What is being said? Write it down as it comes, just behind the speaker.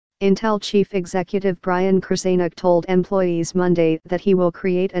Intel Chief Executive Brian Krzanich told employees Monday that he will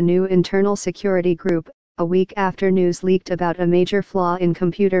create a new internal security group, a week after news leaked about a major flaw in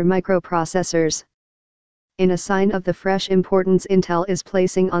computer microprocessors. In a sign of the fresh importance Intel is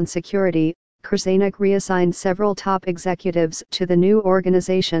placing on security, Krzanich reassigned several top executives to the new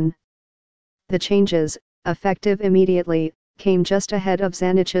organization. The changes, effective immediately, came just ahead of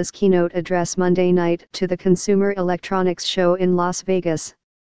Krzanich's keynote address Monday night to the Consumer Electronics Show in Las Vegas.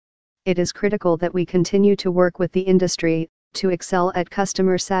 It is critical that we continue to work with the industry, to excel at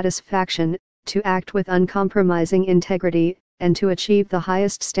customer satisfaction, to act with uncompromising integrity, and to achieve the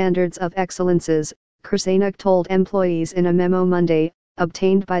highest standards of excellences, Krzanich told employees in a memo Monday,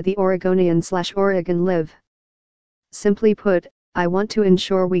 obtained by the Oregonian/Oregon Live. Simply put, I want to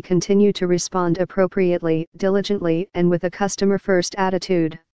ensure we continue to respond appropriately, diligently, and with a customer-first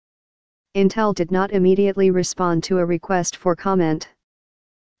attitude. Intel did not immediately respond to a request for comment.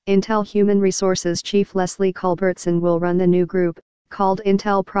 Intel Human Resources Chief Leslie Culbertson will run the new group, called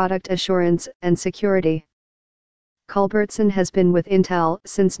Intel Product Assurance and Security. Culbertson has been with Intel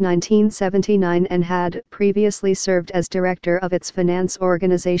since 1979 and had previously served as director of its finance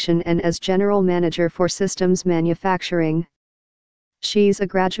organization and as general manager for systems manufacturing. She's a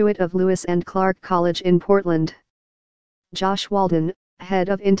graduate of Lewis and Clark College in Portland. Josh Walden, head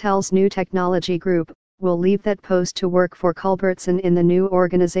of Intel's new technology group, will leave that post to work for Culbertson in the new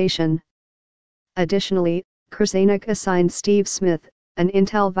organization. Additionally, Krzanich assigned Steve Smith, an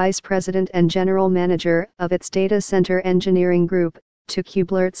Intel vice president and general manager of its data center engineering group, to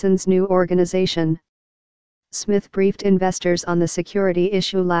Culbertson's new organization. Smith briefed investors on the security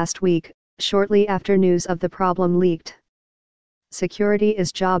issue last week, shortly after news of the problem leaked. Security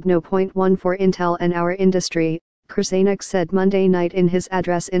is job no. 1 for Intel and our industry, Krzanich said Monday night in his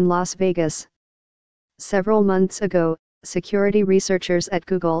address in Las Vegas. Several months ago, security researchers at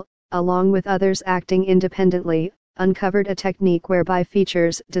Google, along with others acting independently, uncovered a technique whereby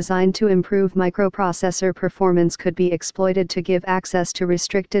features designed to improve microprocessor performance could be exploited to give access to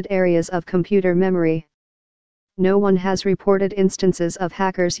restricted areas of computer memory. No one has reported instances of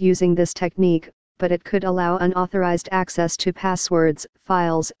hackers using this technique, but it could allow unauthorized access to passwords,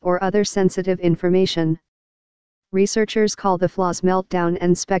 files, or other sensitive information. Researchers call the flaw's meltdown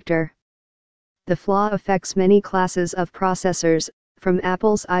and specter. The flaw affects many classes of processors, from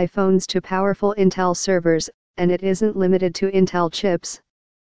Apple's iPhones to powerful Intel servers, and it isn't limited to Intel chips.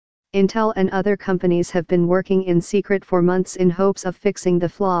 Intel and other companies have been working in secret for months in hopes of fixing the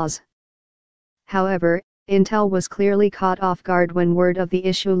flaws. However, Intel was clearly caught off guard when word of the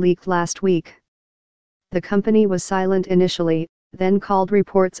issue leaked last week. The company was silent initially, then called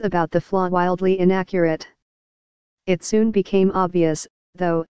reports about the flaw wildly inaccurate. It soon became obvious,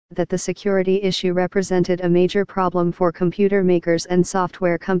 though, that the security issue represented a major problem for computer makers and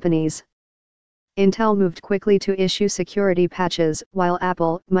software companies. Intel moved quickly to issue security patches, while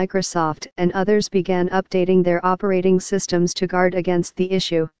Apple, Microsoft, and others began updating their operating systems to guard against the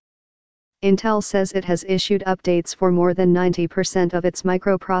issue. Intel says it has issued updates for more than 90% of its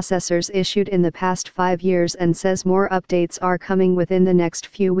microprocessors issued in the past 5 years and says more updates are coming within the next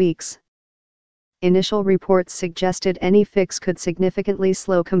few weeks. Initial reports suggested any fix could significantly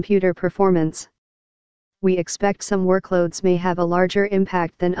slow computer performance. We expect some workloads may have a larger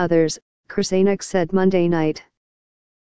impact than others, Krzanich said Monday night.